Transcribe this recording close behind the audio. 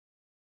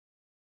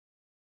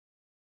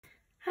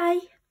Hi,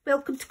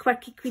 welcome to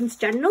Quirky Queen's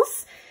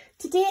Journals.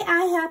 Today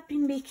I have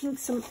been making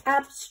some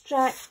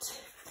abstract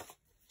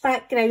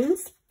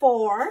backgrounds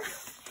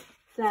with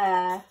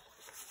the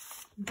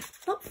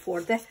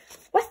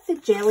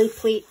gelli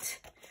plate.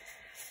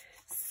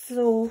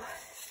 So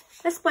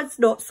this one's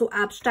not so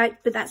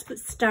abstract, but that's what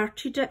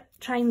started it,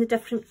 trying the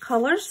different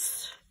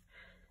colours.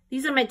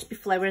 These are meant to be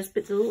flowers,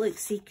 but they look like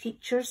sea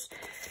creatures.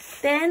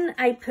 Then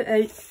I put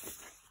out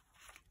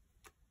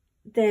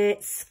the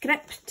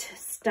script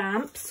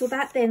stamp, so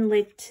that then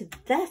led to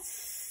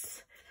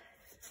this.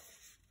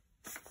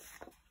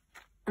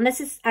 And this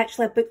is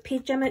actually a book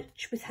page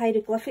image with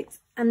hieroglyphics.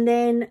 And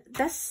then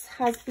this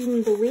has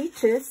been the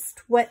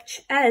latest,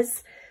 which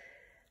is,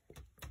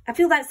 I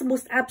feel that's the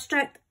most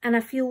abstract, and I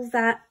feel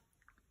that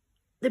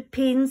the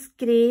Payne's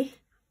grey,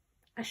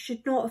 I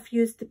should not have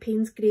used the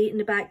Payne's grey in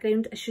the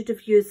background. I should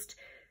have used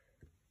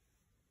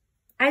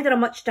either a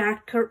much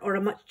darker or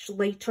a much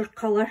lighter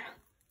colour.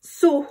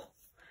 So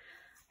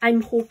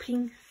I'm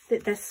hoping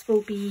that this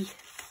will be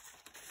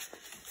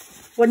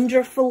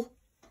wonderful.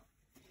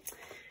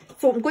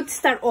 So I'm going to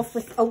start off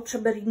with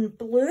ultramarine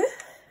blue.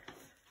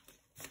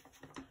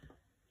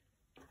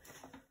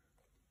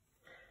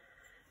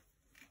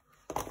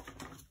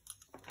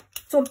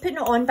 So I'm putting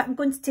it on, but I'm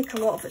going to take a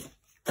lot of it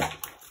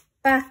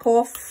back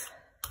off.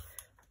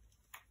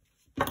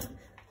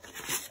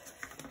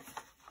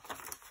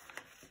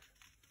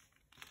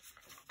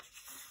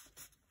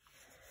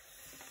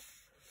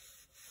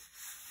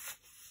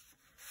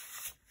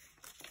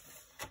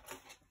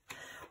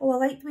 Oh, I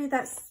like the way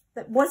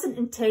that wasn't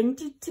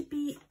intended to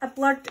be a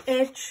blurred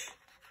edge,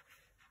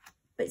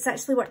 but it's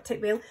actually worked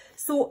out well.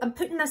 So I'm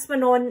putting this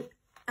one on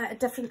at a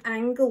different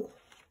angle.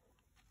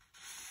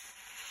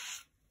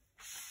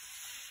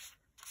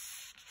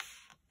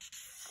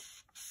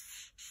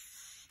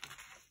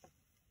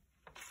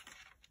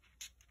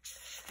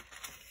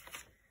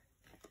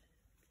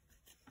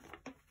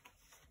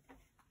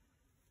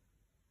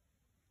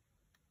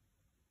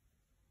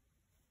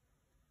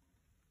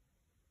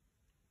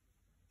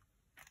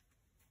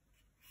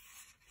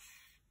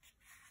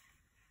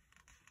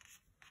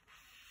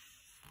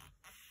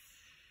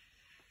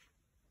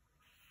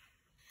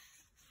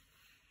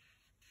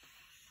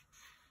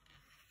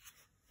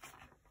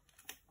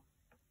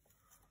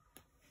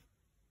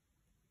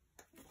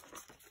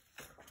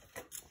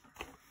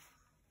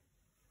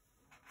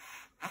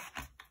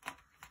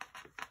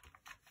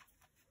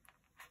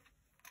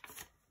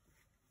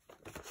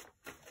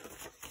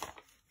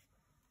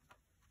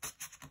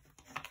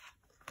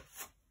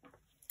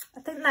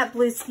 I think that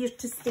blue's here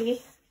to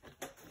stay.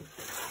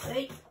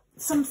 Right,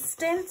 some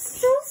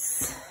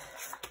stencils.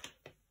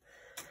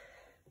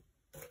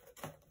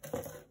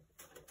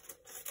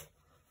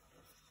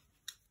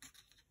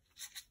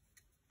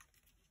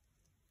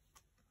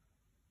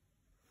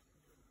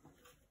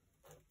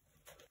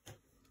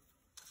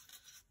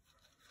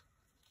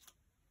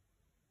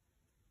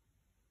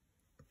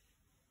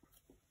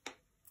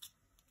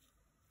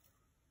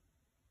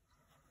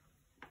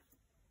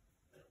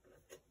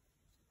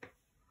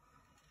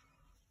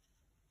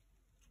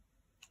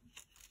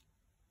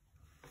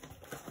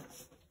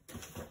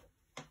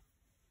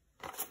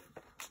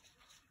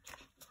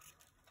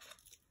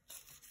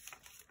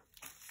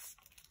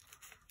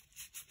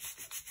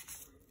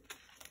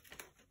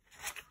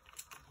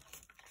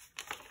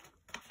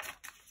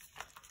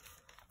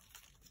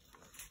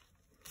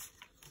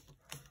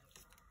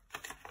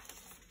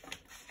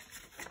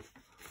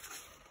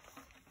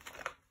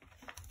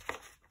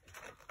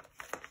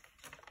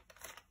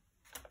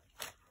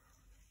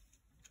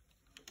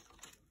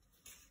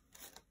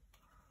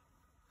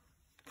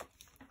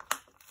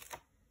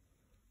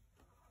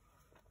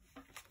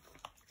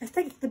 I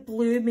think the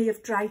blue may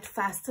have dried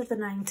faster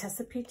than I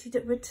anticipated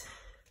it would.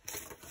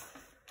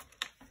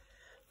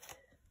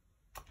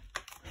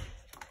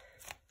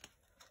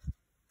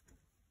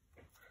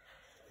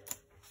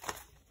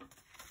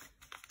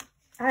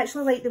 I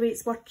actually like the way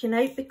it's working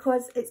out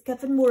because it's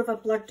given more of a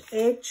blurred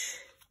edge,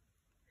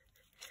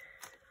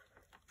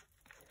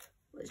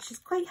 which is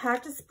quite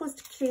hard, I suppose,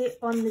 to create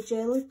on the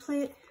gelli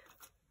plate,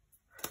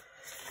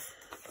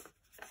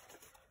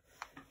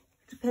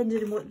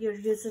 depending on what you're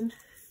using.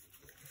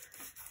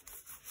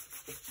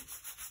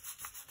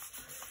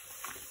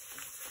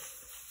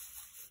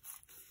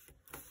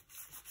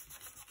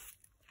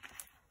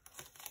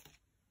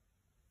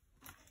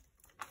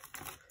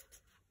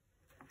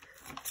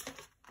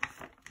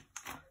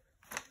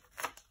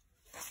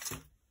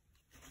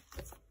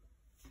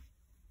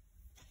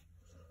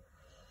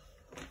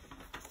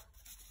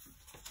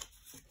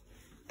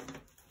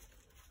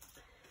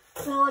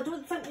 So I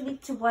don't think we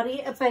need to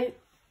worry about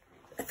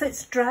if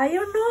it's dry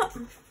or not.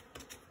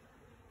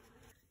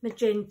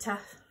 Magenta.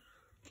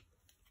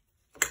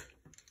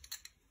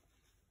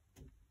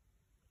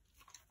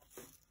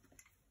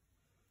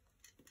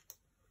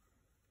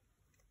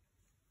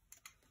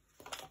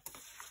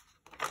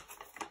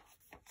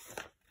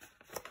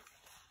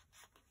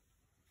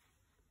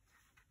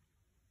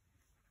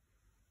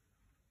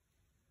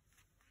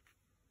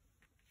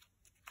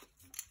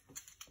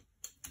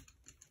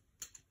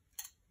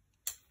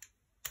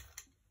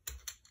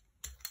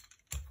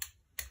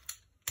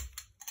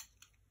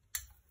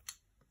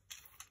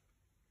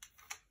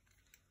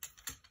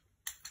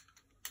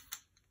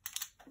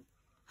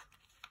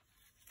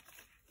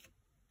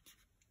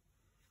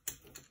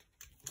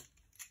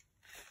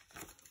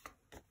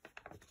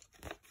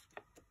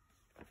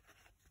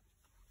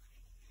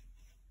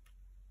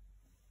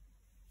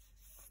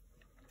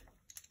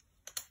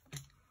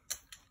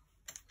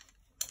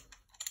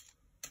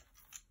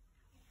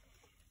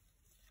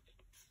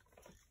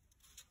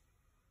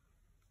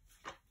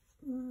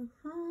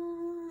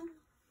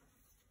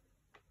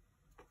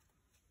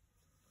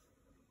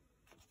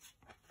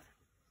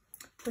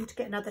 going to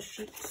get another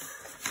sheet.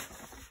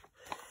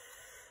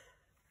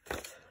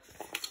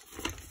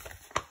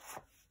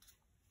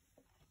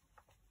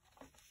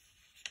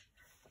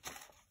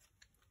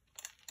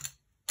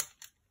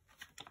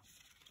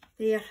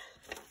 There.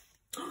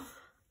 Oh,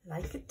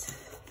 like it.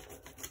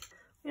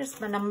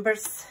 Here's my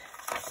numbers.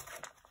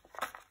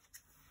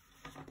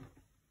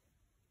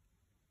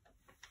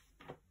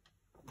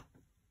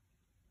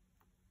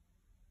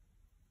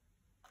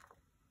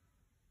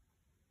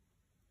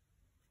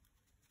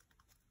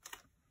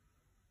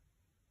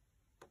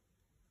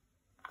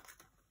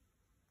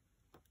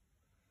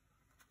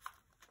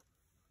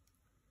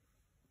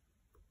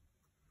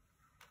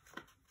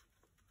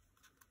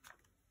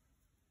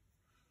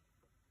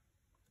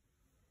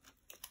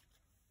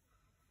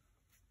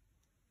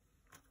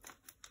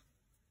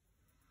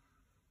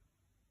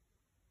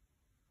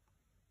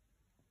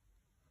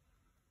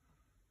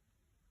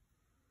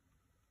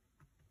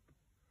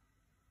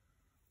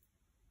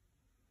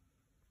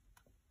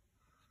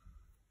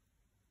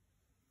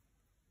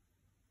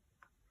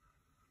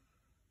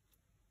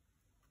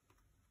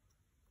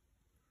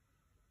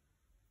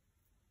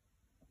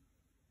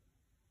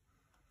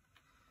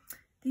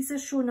 These are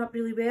showing up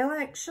really well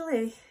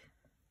actually.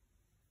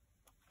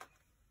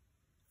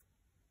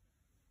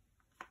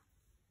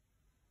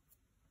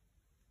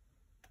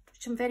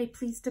 Which I'm very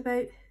pleased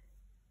about.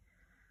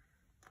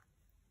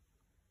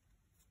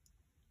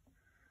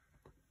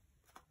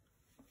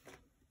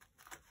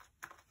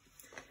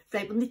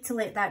 Right, we'll need to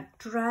let that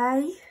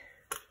dry.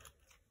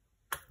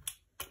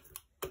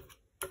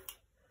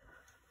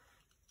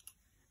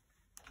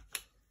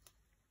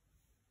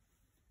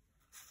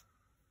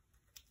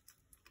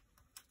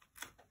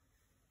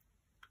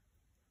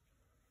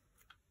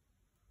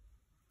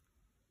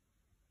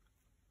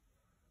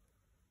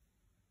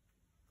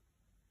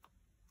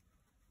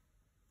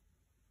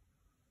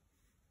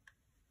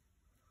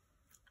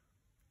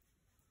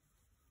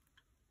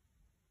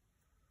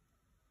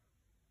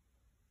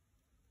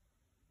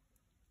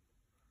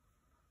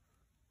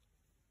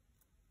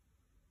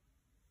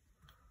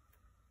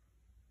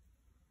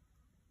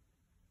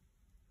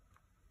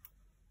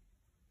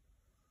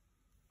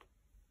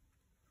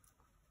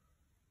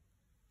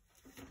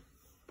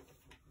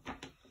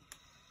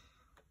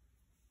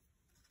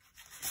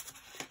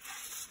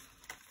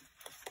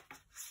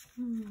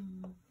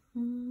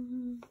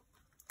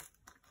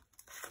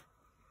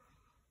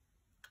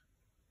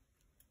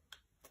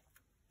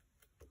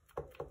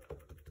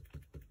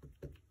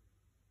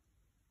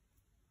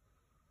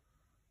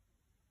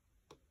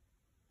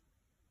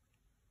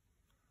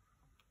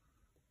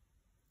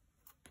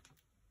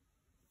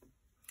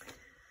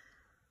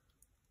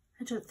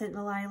 I don't think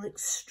the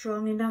lilac's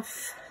strong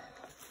enough.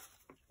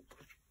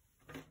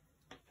 I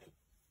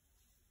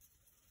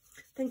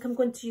think I'm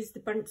going to use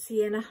the burnt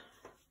sienna.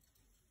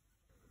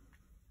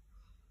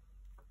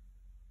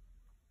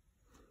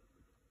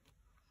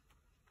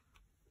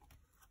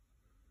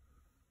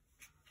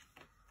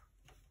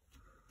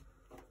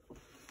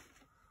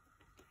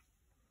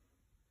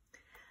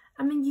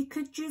 I mean, you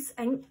could use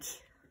ink.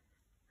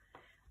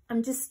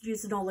 I'm just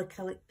using all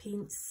acrylic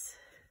paints.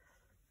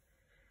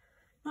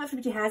 Not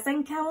everybody has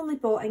ink. I only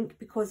bought ink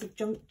because of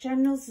junk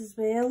journals as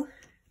well.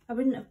 I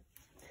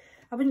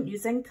wouldn't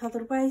use ink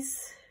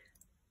otherwise.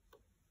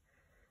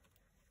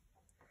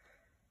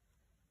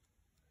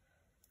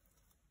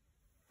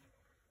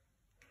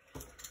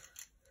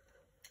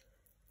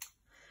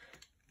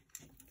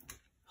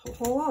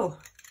 Oh.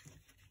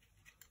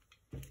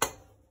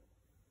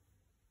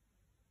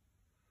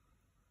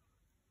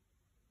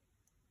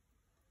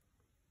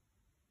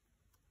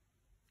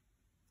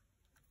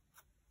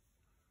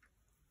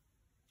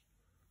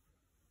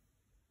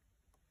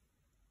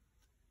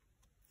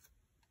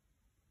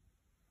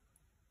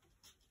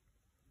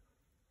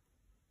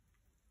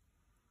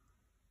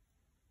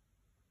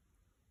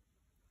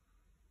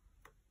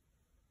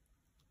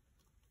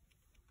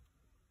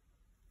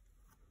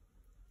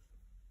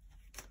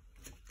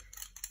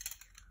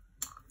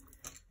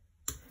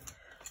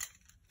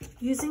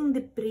 Using the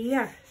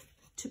brayer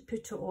to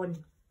put it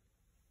on.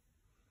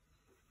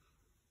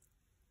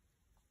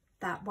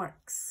 That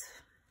works.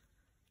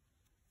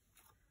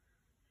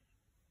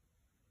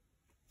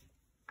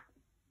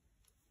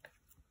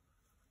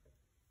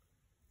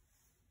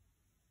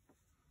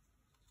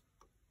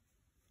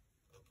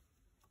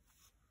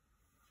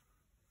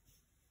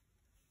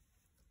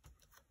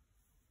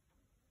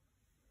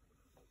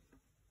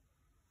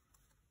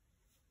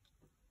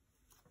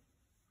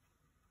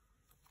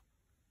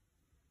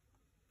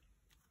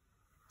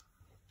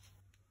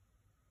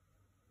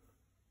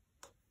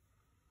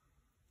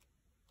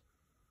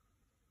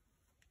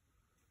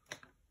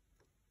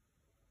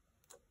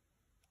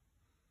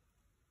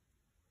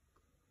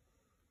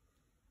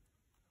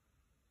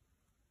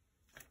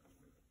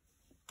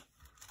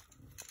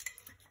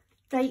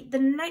 Right, the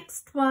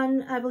next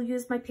one I will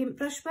use my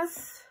paintbrush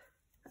with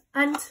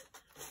and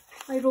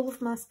my roll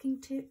of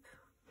masking tape.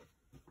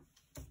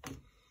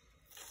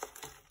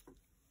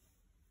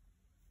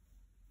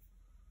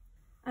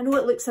 I know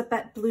it looks a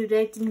bit blue,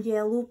 red and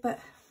yellow, but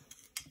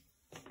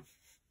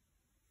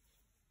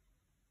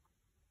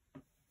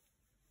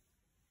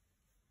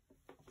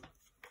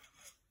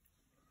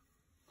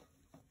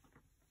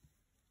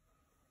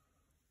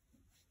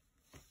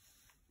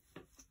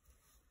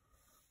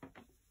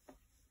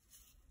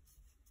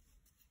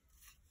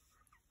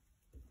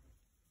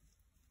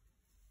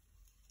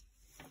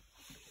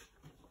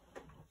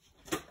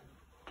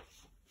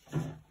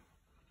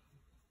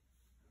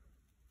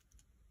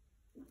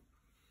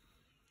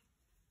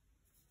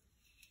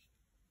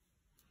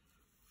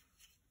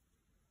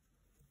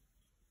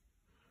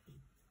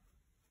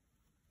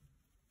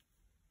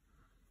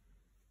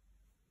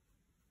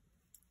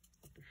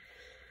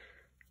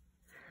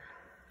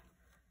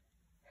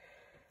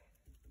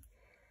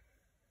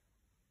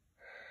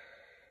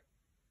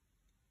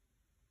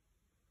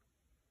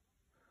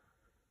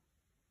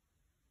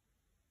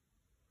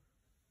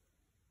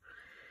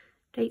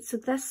Right, so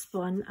this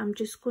one, I'm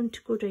just going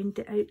to go round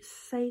the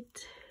outside.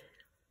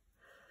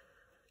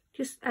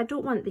 I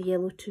don't want the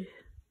yellow to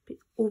be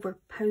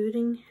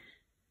overpowering.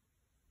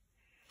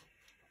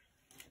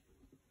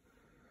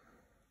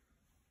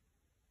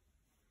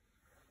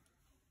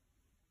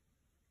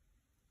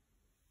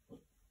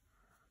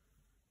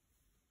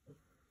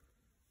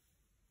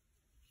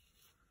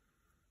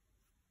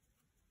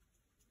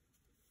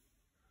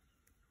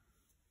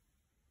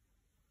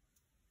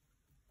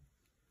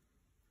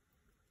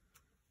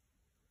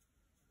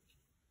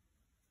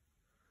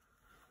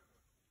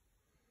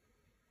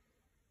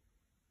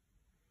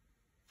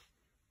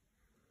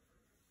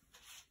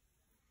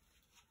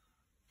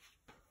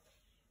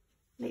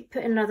 Might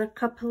put another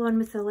couple on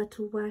with a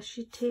little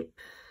washi tape.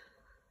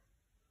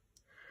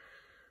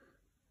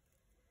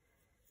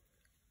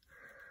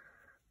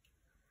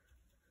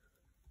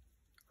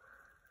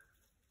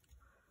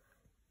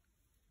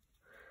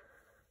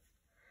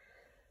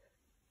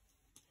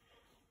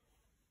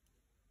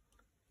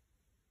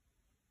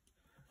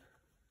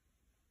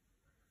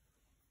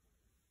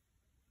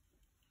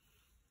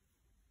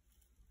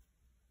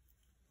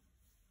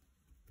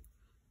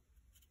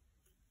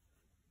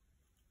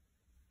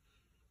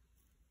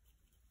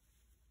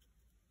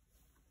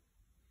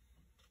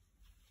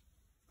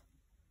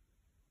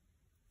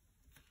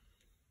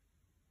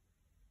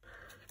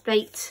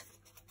 Right.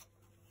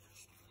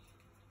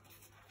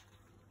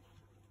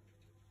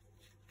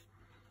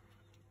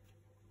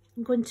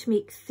 I'm going to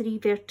make 3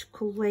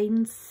 vertical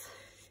lines.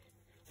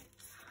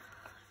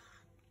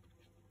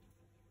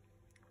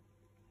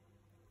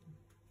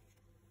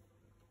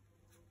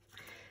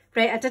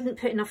 Right, I didn't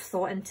put enough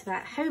thought into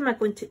that. How am I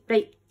going to...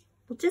 Right,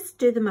 we'll just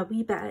do them a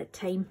wee bit at a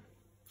time.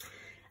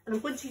 And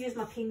I'm going to use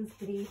my Payne's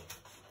Bray.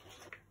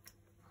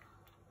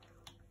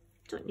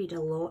 Don't need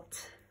a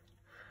lot.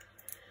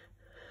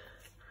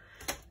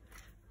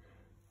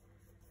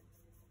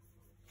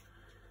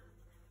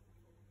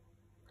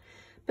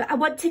 But I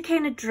want to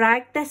kind of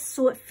drag this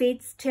so it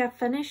fades to a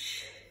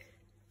finish.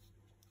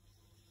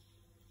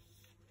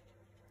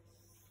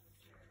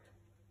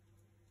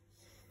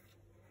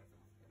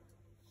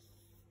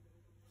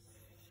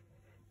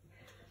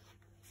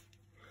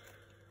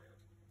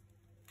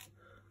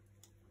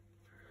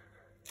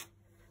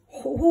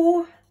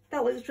 Oh,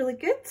 that looks really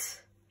good.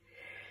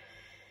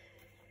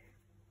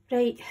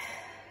 Right.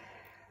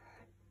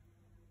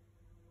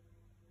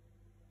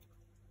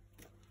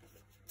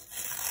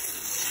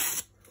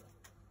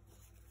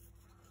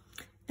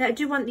 Now I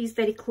do want these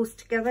very close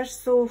together,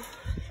 so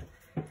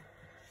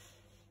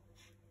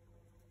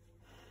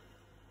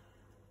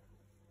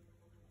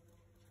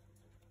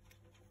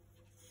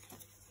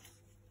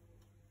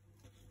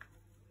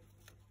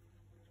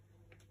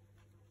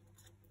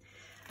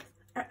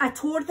I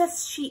tore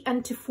this sheet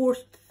into 4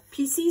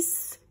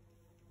 pieces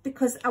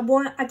because I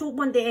don't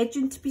want the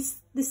edging to be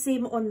the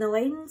same on the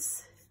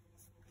lines.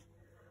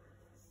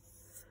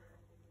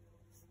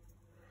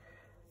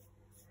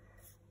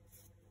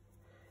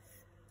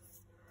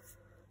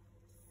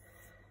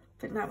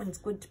 I think that one's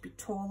going to be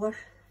taller.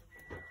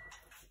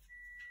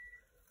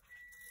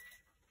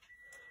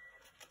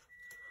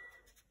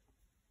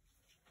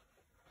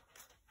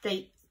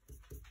 Right,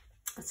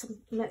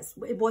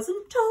 it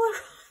wasn't taller.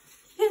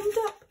 End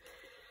up.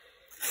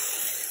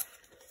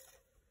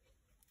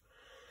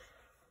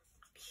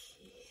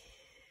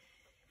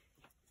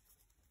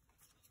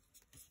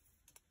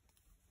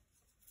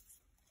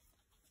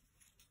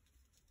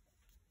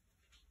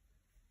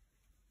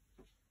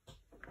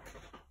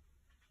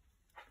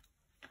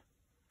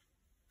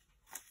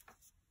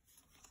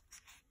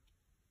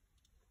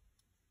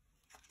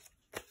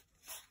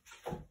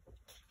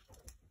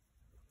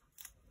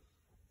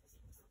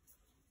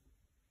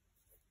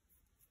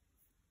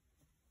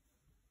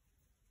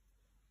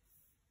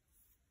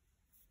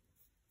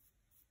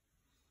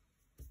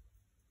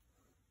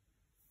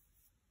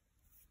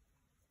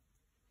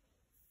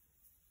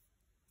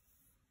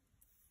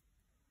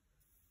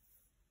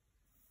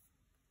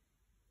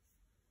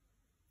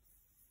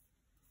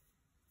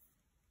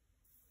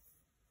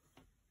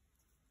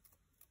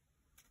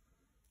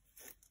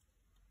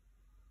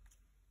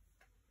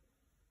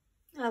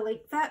 I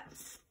like that.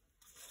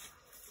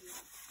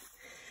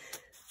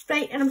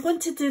 Right, and I'm going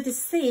to do the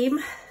same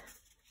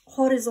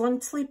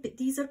horizontally, but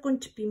these are going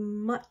to be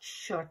much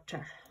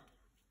shorter.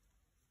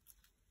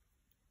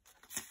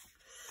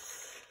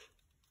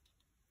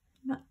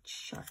 Much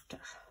shorter.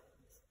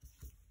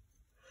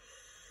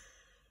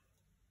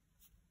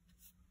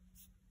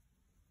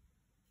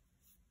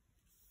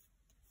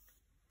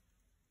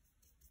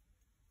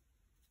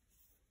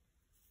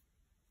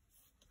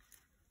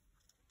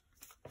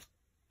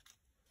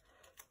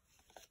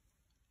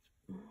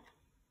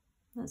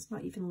 That's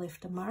not even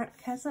left a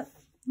mark, has it?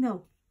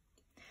 No.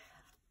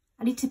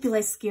 I need to be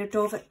less scared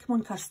of it. Come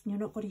on, Kirsten, you're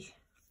not going to...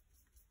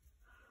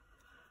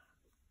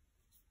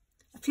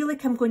 I feel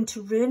like I'm going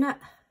to ruin it.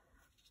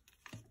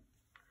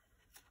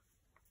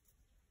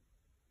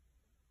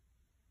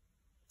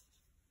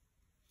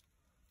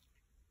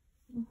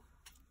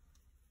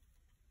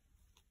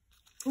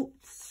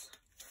 Oops.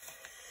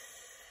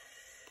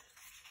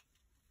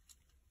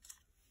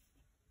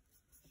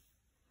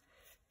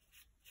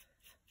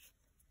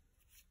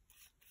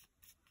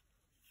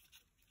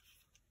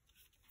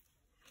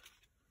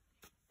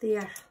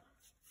 There.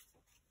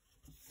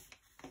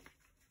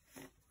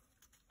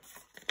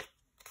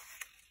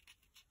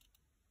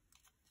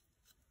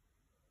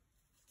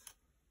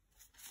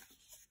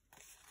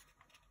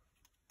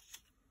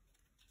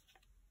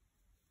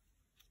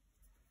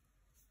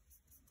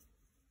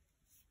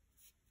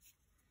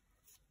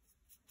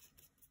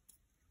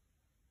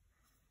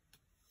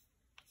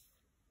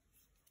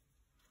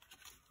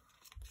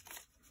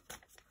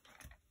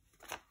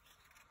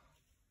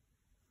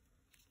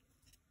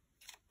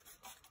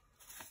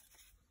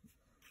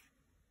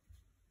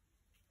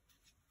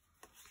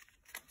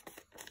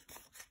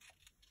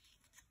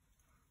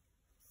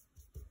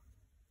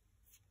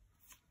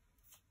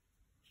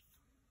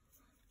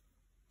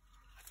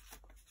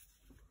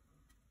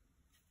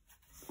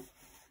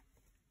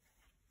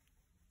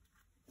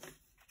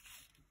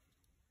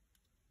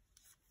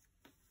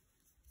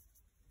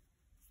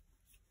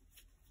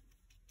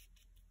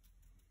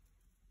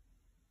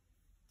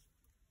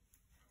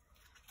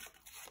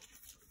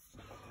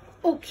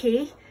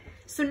 Okay,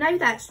 so now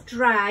that's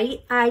dry,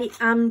 I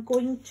am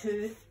going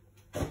to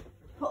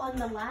put on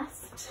the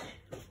last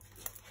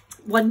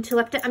one to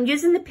lift it. I'm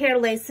using the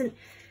pearlescent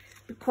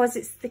because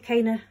it's the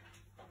kind of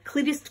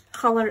clearest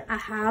colour I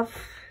have.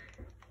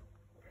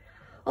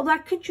 Although I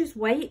could use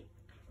white,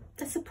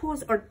 I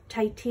suppose, or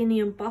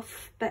titanium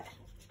buff, but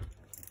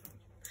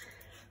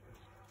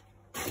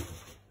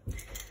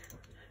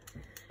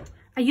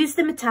I use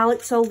the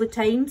metallics all the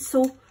time,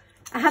 so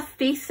I have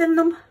faith in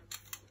them.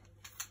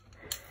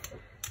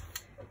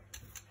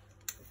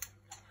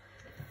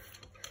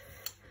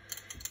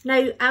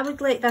 Now, I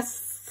would let this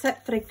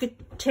sit for a good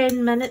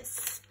 10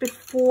 minutes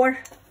before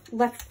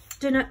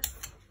lifting it.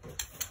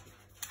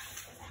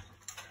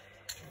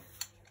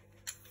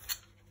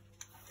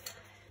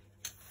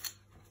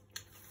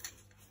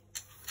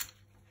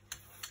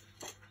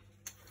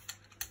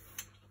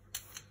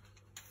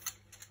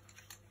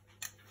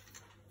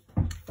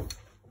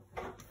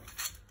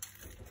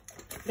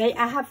 Right,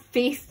 I have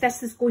faith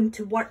this is going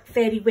to work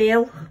very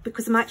well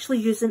because I'm actually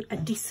using a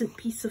decent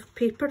piece of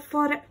paper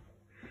for it.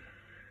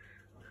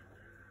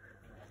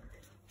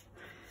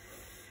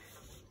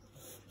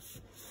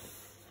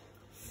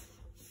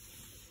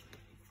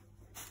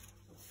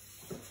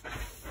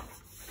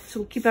 So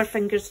we'll keep our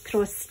fingers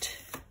crossed.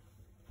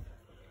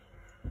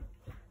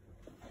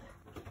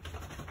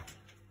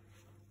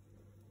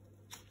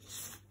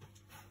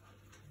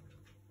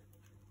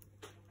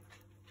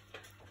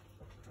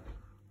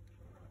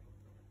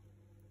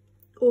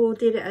 Oh,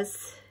 there it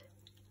is.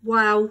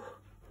 Wow.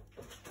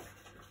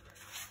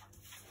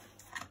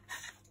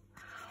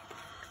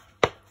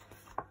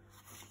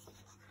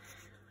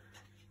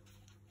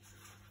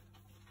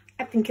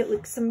 I think it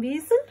looks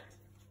amazing.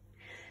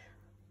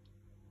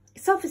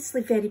 It's obviously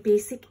very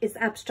basic as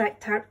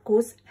abstract art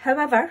goes.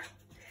 However,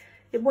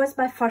 it was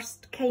my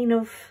first kind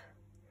of...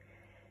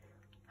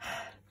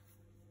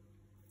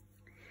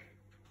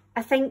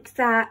 I think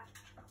that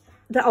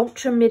the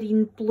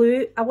ultramarine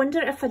blue, I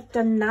wonder if I'd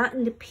done that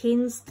in the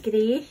Payne's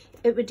grey,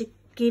 it would have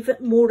gave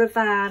it more of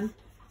a...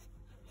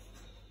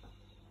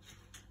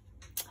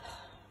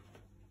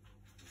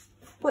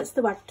 What's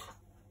the word?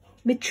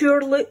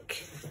 Mature look.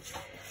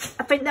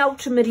 I think the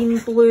ultramarine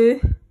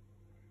blue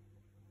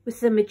with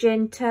the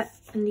magenta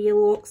and the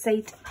yellow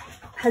oxide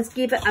has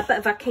gave it a bit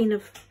of a kind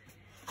of,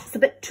 it's a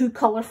bit too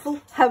colourful.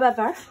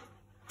 However,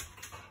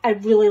 I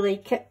really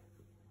like it.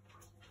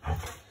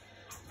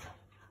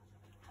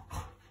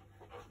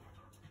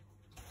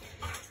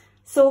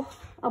 So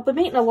I'll be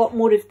making a lot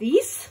more of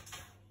these.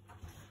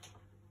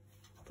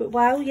 But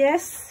wow,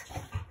 yes.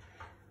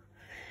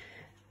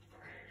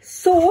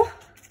 So,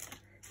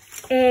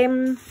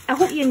 I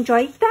hope you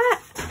enjoyed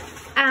that.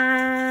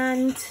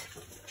 And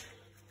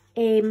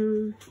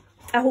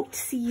I hope to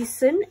see you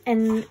soon,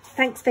 and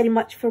thanks very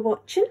much for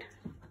watching.